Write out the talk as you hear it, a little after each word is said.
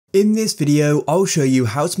In this video, I'll show you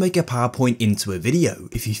how to make a PowerPoint into a video.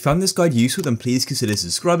 If you found this guide useful, then please consider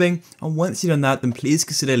subscribing, and once you've done that, then please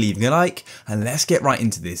consider leaving a like, and let's get right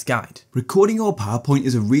into this guide. Recording your PowerPoint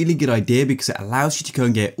is a really good idea because it allows you to go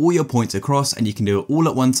and get all your points across, and you can do it all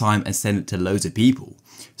at one time and send it to loads of people.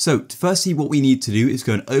 So firstly, what we need to do is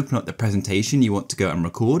go and open up the presentation you want to go and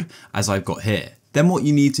record, as I've got here. Then what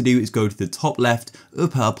you need to do is go to the top left of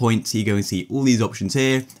PowerPoint, so you go and see all these options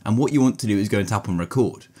here, and what you want to do is go and tap on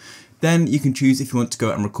record. Then you can choose if you want to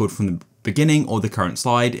go and record from the beginning or the current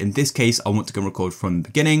slide. In this case, I want to go and record from the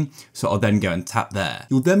beginning, so I'll then go and tap there.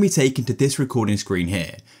 You'll then be taken to this recording screen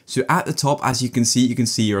here. So at the top, as you can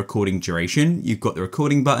see your recording duration. You've got the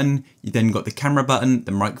recording button, you then got the camera button,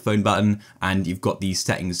 the microphone button, and you've got these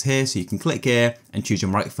settings here. So you can click here and choose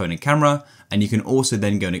your microphone and camera, and you can also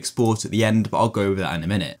then go and export at the end, but I'll go over that in a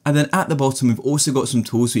minute. And then at the bottom, we've also got some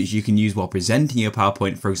tools which you can use while presenting your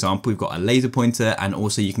PowerPoint. For example, we've got a laser pointer, and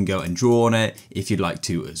also you can go and draw on it if you'd like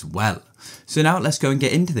to as well. So now let's go and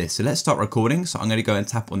get into this. So let's start recording. So I'm going to go and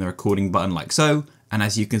tap on the recording button like so. And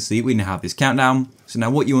as you can see, we now have this countdown. So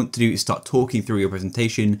now what you want to do is start talking through your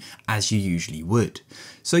presentation as you usually would.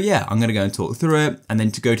 So yeah, I'm going to go and talk through it. And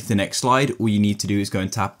then to go to the next slide, all you need to do is go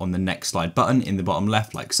and tap on the next slide button in the bottom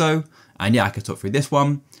left like so. And yeah, I can talk through this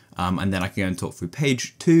one. And then I can go and talk through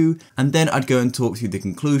page 2. And then I'd go and talk through the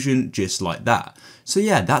conclusion just like that. So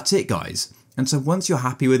yeah, that's it, guys. And so once you're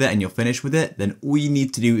happy with it and you're finished with it, then all you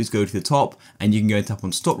need to do is go to the top and you can go and tap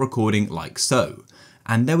on stop recording like so.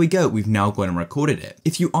 And there we go, we've now gone and recorded it.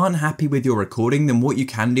 If you aren't happy with your recording, then what you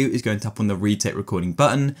can do is go and tap on the retake recording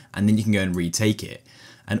button, and then you can go and retake it.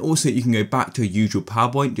 And also you can go back to a usual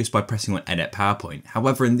PowerPoint just by pressing on edit PowerPoint.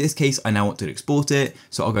 However, in this case, I now want to export it.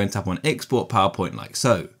 So I'll go and tap on export PowerPoint like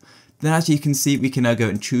so. Then as you can see, we can now go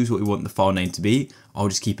and choose what we want the file name to be. I'll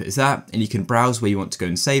just keep it as that, and you can browse where you want to go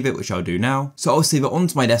and save it, which I'll do now. So I'll save it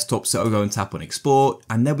onto my desktop, so I'll go and tap on export,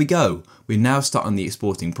 and there we go. We're now starting the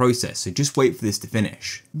exporting process, so just wait for this to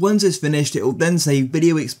finish. Once it's finished, it will then say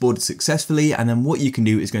video exported successfully, and then what you can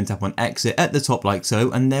do is go and tap on exit at the top like so,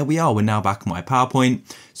 and there we are, we're now back on my PowerPoint.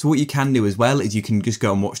 So what you can do as well is you can just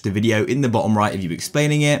go and watch the video in the bottom right of you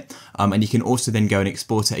explaining it, and you can also then go and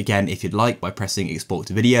export it again if you'd like by pressing export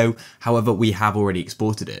to video. However, we have already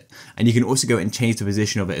exported it, and you can also go and change the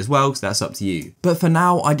position of it as well, so that's up to you. But for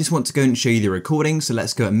now, I just want to go and show you the recording, so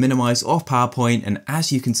let's go and minimize off PowerPoint, and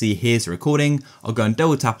as you can see, here's the recording. I'll go and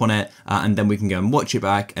double tap on it, and then we can go and watch it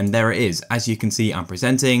back, and there it is. As you can see, I'm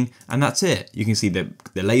presenting, and that's it. You can see the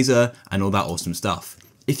laser and all that awesome stuff.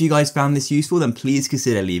 If you guys found this useful, then please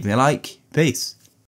consider leaving a like. Peace.